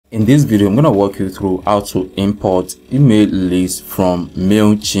In this video, I'm going to walk you through how to import email lists from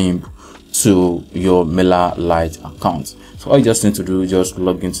Mailchimp to your Mailerlite account. So all you just need to do is just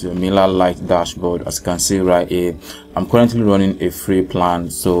log into your Mailerlite dashboard. As you can see right here, I'm currently running a free plan,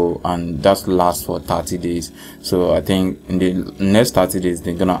 and that lasts for 30 days. So I think in the next 30 days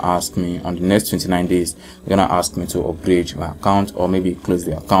they're gonna ask me, on the next 29 days they're gonna ask me to upgrade my account or maybe close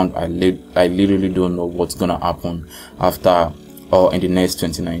the account. I literally don't know what's gonna happen after or in the next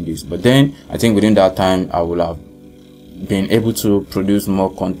 29 days, but then I think within that time I will have been able to produce more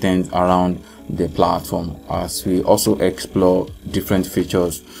content around the platform, as we also explore different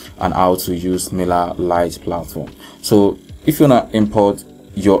features and how to use Mailerlite platform. So if you want to import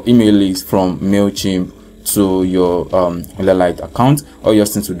your email list from Mailchimp to your Mailerlite account, all you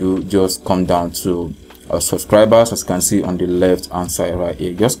just need to do, just come down to subscribers. As you can see on the left hand side right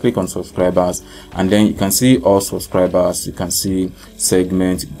here, just click on subscribers, and then you can see all subscribers. You can see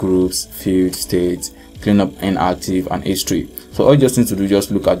segment, groups, field, state, cleanup, inactive, and history. So all you just need to do,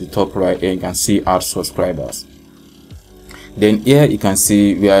 just look at the top right here, you can see add subscribers. Then here you can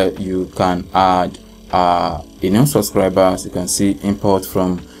see where you can add a new subscribers. You can see import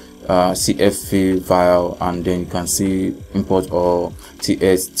from CFV file, and then you can see import or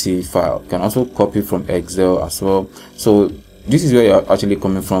TXT file. You can also copy from Excel as well. So this is where you're actually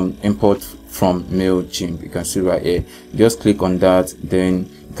coming from, import from Mailchimp. You can see right here, just click on that, then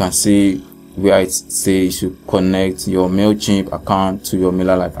you can see where it says you connect your Mailchimp account to your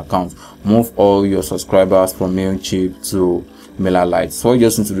Mailerlite account. Move all your subscribers from Mailchimp to Mailerlite. So all you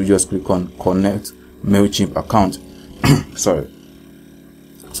just need to do, just click on connect Mailchimp account. Sorry.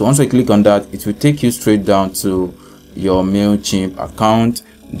 So once I click on that, it will take you straight down to your Mailchimp account.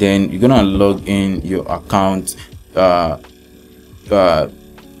 Then you're gonna log in your account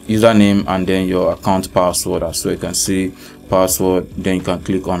username and then your account password. So you can see password, then you can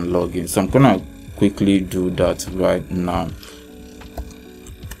click on login. So I'm gonna quickly do that right now.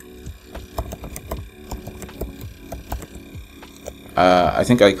 I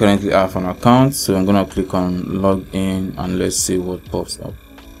think I currently have an account, so I'm gonna click on login and let's see what pops up.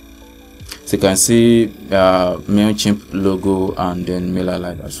 So you can see Mailchimp logo and then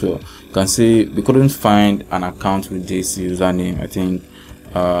Mailerlite as well. You can see we couldn't find an account with this username. I think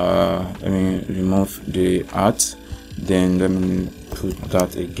let me remove the art, then let me put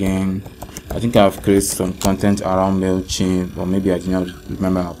that again. I think I've created some content around Mailchimp, or maybe I did not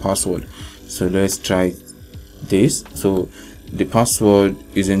remember my password. So let's try this. So the password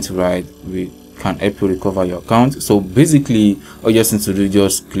isn't right. We can help you recover your account. So basically all you just need to do,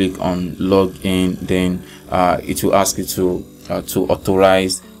 just click on login, then it will ask you to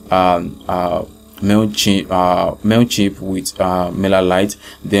authorize Mailchimp with Mailerlite.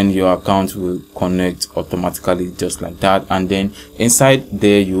 Then your account will connect automatically just like that, and then inside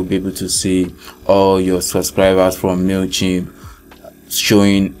there you'll be able to see all your subscribers from Mailchimp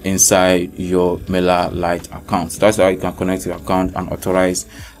showing inside your Mailerlite account. So that's how you can connect your account and authorize.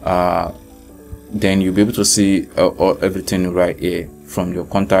 Then you'll be able to see everything right here, from your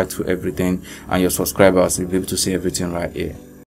contact to everything, and your subscribers, you'll be able to see everything right here.